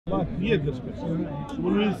Allah created the spirit. So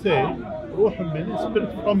when we say Ruh min,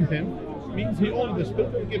 spirit from him, means he owned the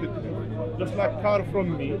spirit and gave it to him. Just like car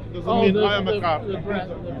from me doesn't mean I am a car. The breath.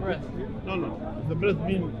 No. The breath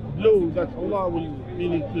means blow that Allah will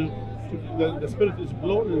meaning to the spirit is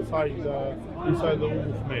blown inside the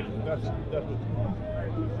womb of male. That's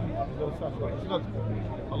what it's not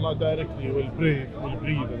Allah directly will breathe and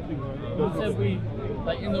things like that. You said we,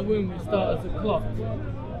 like in the womb, we start as a clock.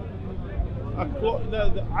 A clock,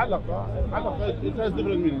 the alaqa, it has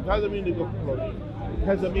different meanings. It has a meaning of clock. It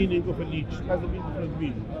has a meaning of a leech. It has a different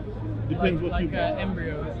meaning. Depends what you mean. Like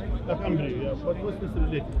embryo. Like embryo, yeah. But what's this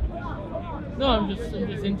related to? No, I'm just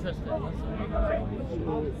interested.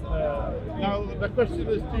 Now the question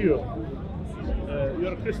is to you.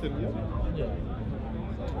 You're a Christian, yeah? Yeah.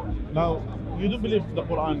 Now, you do believe the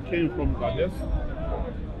Quran came from God, yes?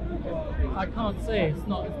 I can't say. It's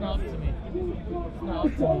not up to me. It's not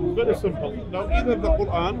up to me. Very simple. Now, either the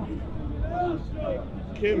Quran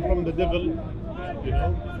came from the devil, you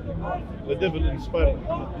know, the devil inspired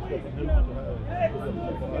Muhammad to him to have the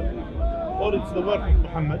Quran, or it's the work of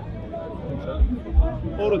Muhammad himself,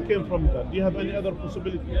 or it came from God. Do you have any other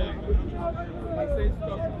possibility? I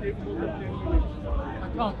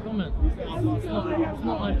can't comment. It's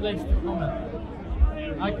not my place to comment.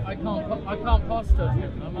 I can't pass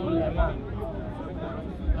judgment. I'm only a man.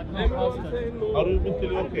 I can't pass judgment. Are you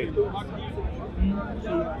mentally okay?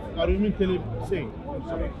 Are you mentally sane?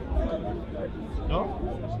 No?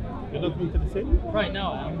 You're not mentally sane? Right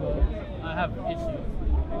now I am, but I have issues.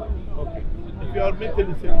 Okay. If you are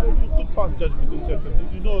mentally sane, then you could pass judgment in certain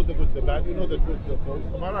things. You know the good, the bad, you know the good, the false.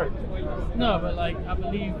 Am I right? No, but like I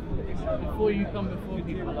believe before you come before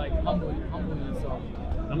people, like humble yourself.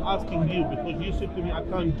 I'm asking you because you said to me I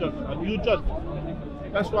can't judge, and you judge.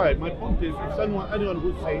 That's why my point is, if anyone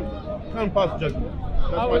would say can't pass judgment,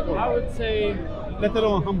 that's my point. I would say, let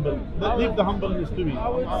alone humble. Leave the humbleness to me.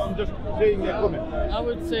 I'm just saying a comment. I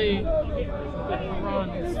would say the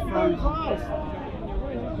Quran is from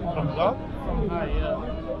God. From high, yeah.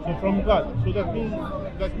 So from God. So that means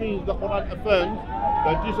the Quran affirms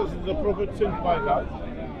that Jesus is the prophet sent by God,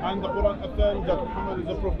 and the Quran affirms that Muhammad is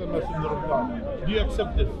the prophet and messenger of God. Do you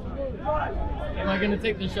accept this? Am I going to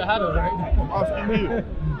take the shahada, right? I'm asking you.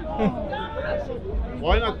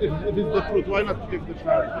 Why not? If it's the truth, why not take the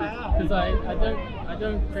shahada? Because I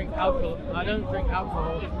don't drink alcohol. I don't drink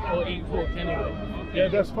alcohol or eat pork anyway. Yeah,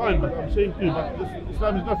 that's fine, but I'm saying to you that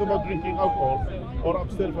Islam is not about drinking alcohol or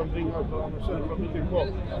abstain from drinking alcohol or abstain from eating pork.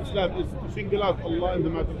 Islam is to single out Allah in the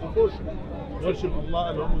matter of worship. Worship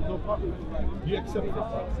Allah alone with no partner. Do you accept it?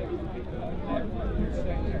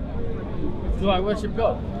 Do I worship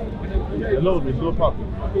God? Alone with no partner.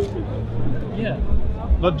 Yeah.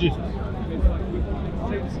 Not Jesus.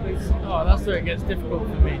 Oh, that's where it gets difficult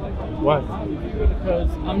for me. Why?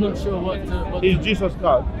 Because I'm not sure what Is Jesus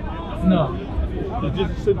God? No. Is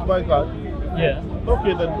Jesus sent by God? Yeah.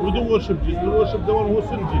 Okay, then we don't worship Jesus. We worship the one who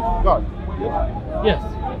sent Jesus, God. Yes.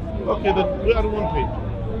 Okay, then we are on one page.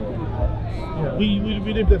 Yeah. We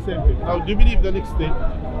believe the same thing. Now, do you believe the next thing?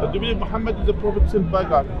 Do you believe Muhammad is a prophet sent by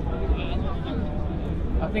God?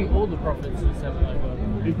 I think all the prophets are sent by God.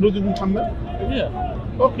 Including Muhammad? Yeah.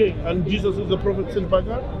 Okay, and Jesus is a prophet sent by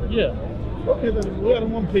God? Yeah. Okay, then we are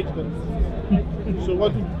on one page then. So why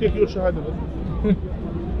did you take your shahada then?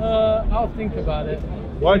 I'll think about it.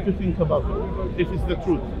 Why to think about it? If it's the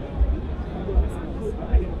truth.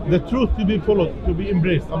 The truth to be followed, to be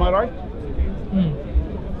embraced, am I right?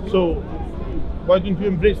 So, why didn't you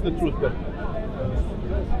embrace the truth then?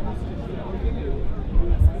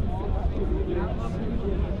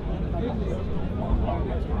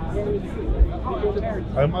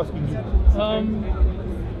 I'm asking you.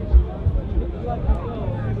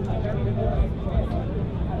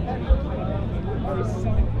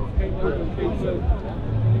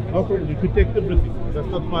 No problem, you could take everything. That's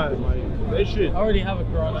not my issue. I already have a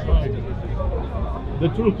Quran at home. The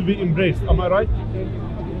truth to be embraced, am I right?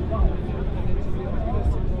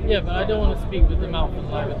 Yeah, but I don't want to speak with the mouth and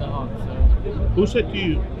lie with the heart. So. Who said to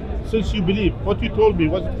you, since you believe, what you told me,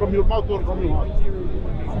 was it from your mouth or from your heart?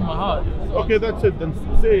 From my heart. Okay, that's it. Then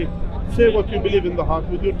say what you believe in the heart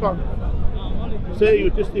with your tongue. Say you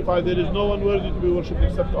testify there is no one worthy to be worshipped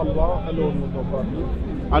except Allah alone with no partner.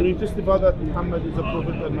 And you testify that Muhammad is a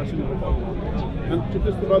prophet and messenger of Allah. And to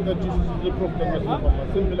testify that Jesus is a prophet and messenger of Allah.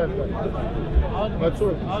 Simple as that. That's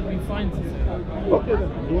all. I'd be fine to say that. Okay then,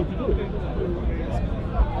 you want to do it?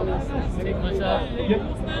 Take my shot. Yeah.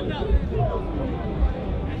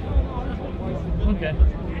 Okay.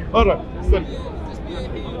 Alright, good.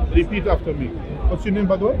 Repeat after me. What's your name,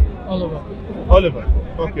 by the way? Oliver. Oliver.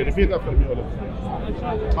 Okay, repeat after me, Oliver.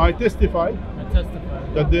 I testify I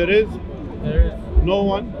testify that there is there is no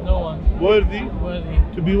one no one worthy worthy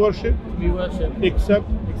to be worshipped to be worshipped except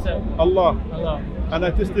except Allah. Allah. And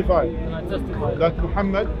I testify And I testify that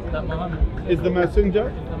Muhammad that Muhammad is the messenger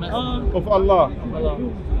is the messenger of Allah. of Allah.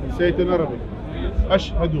 Say it in Arabic.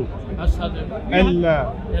 أشهد أشهد أن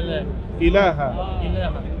لا إلا إله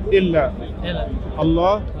إله إلا إلا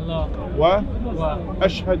الله الله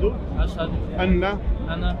وأشهد وأشهد أن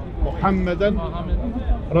أن محمدا محمد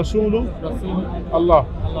رسول رسول الله.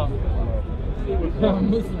 Allah. I'm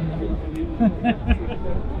Muslim.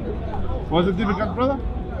 Was it difficult, brother?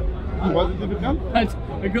 Was it difficult? I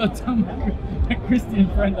got to tell my Christian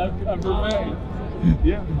friend I'm remarried.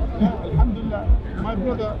 Yeah, Alhamdulillah. My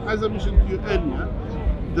brother, as I mentioned to you earlier,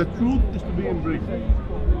 the truth is to be embraced.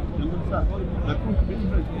 You understand? The truth to be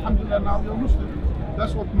embraced. Alhamdulillah, now you're Muslim.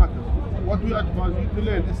 That's what matters. What we advise you to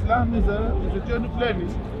learn. Islam is a journey of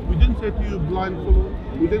learning. We didn't say to you blindfold.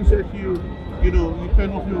 We didn't say to you, you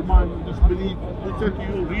turn off your mind and just believe. We said to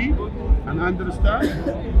you, read and understand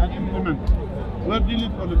and implement. Where do you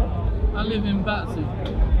live, Oliver? I live in Battersea.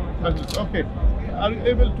 Okay. Are you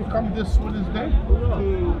able to come this Wednesday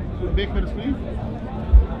to Baker Street?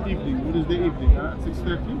 Evening, Wednesday evening, at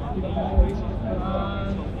 6:30?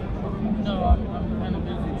 No, I'm kind of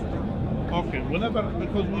busy. Okay, whenever,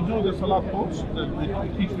 because we do the Salah course, we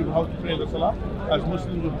teach people how to pray the Salah. As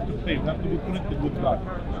Muslims, we have to pray, we have to be connected with God.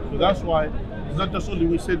 So that's why it's not just only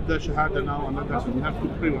we said the Shahada now and that's it. We have to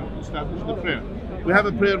pray, we have to establish the prayer. We have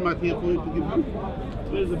a prayer mat here for you to give you.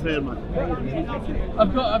 Where's the prayer mat?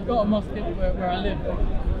 I've got a mosque where I live.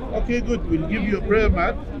 Okay, good. We'll give you a prayer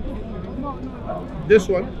mat. This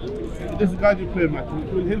one, this is guided prayer mat.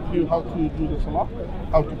 It will help you how to do the Salah,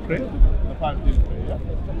 how to pray, the 5 days prayer.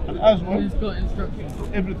 And as well, It's got instructions.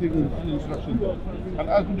 everything is in instruction there. And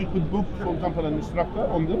as well, you could book, for example, an instructor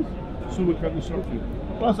on this, so we can instruct you.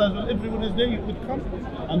 Plus, as well, every Wednesday you could come,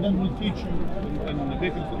 and then we'll teach you. And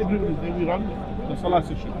every Wednesday we run the Salah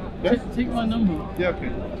session. Yes? Take my number. Yeah,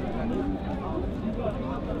 okay.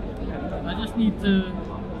 I just need to.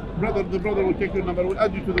 The brother will take your number. We'll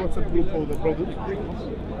add you to the WhatsApp group for the brothers.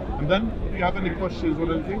 And then, if you have any questions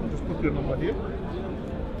or anything, just put your number here.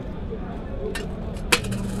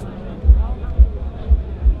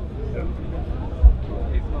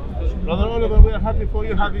 Brother Oliver, we are happy for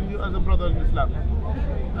you having you as a brother in Islam.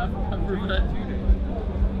 I've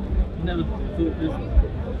never thought this.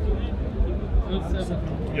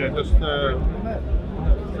 Yeah, just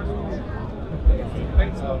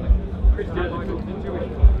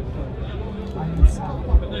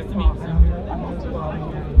Nice to meet you.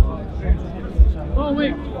 Oh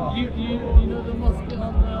wait, you know the mosque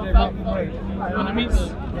on Balfour? You want to meet them?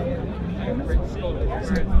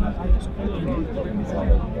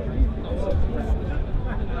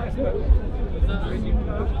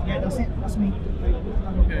 Yeah, that's it. That's me.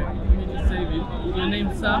 Okay, let me just save you. Your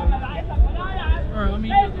name's Sam? Alright, I'll meet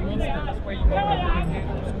you at the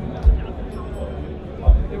mosque.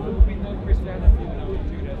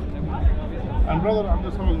 and brother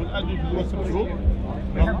Abdul will add you to the WhatsApp group. Is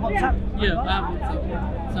that WhatsApp? Yeah, I have WhatsApp.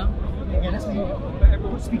 Sam? Yeah, that's me.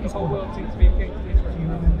 What speaker's on?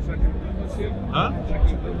 Huh?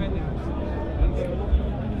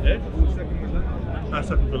 ايش؟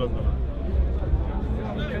 second below.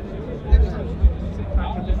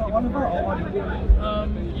 Oliver or Oliver?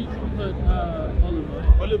 You can put Oliver.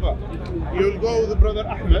 Oliver, you'll go with brother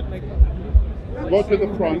Ahmed. Go to the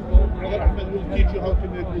front. Brother Ahmed will teach you how to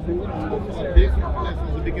make wudu. Basic lessons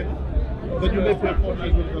at the beginning. Then you make your phone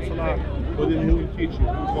as with the salah. But then he will teach you.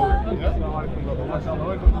 So, yeah?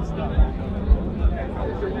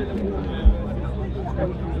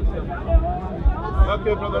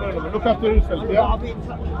 Okay, brother Oliver. Look after yourself, yeah? I'll be in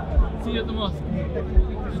touch. See you at the mosque.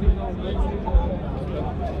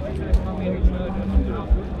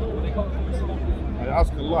 I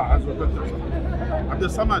ask Allah Azza wa Jalla. Abdul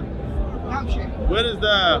Samad, where is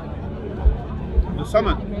the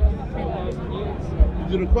Samad? Did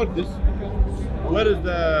you record this? Where is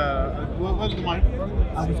the where's the mic?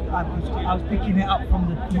 I was picking it up from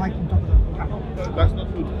the mic on top of the camera. That's not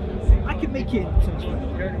good. I can make it so it's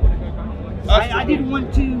fine. I didn't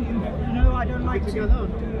want to, I don't like to go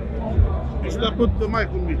alone. You should have put the mic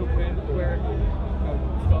on me.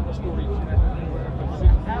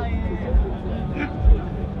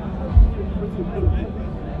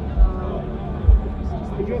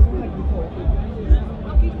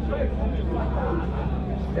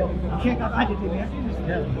 Check out, I did it,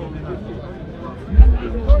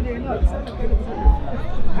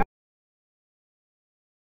 yeah?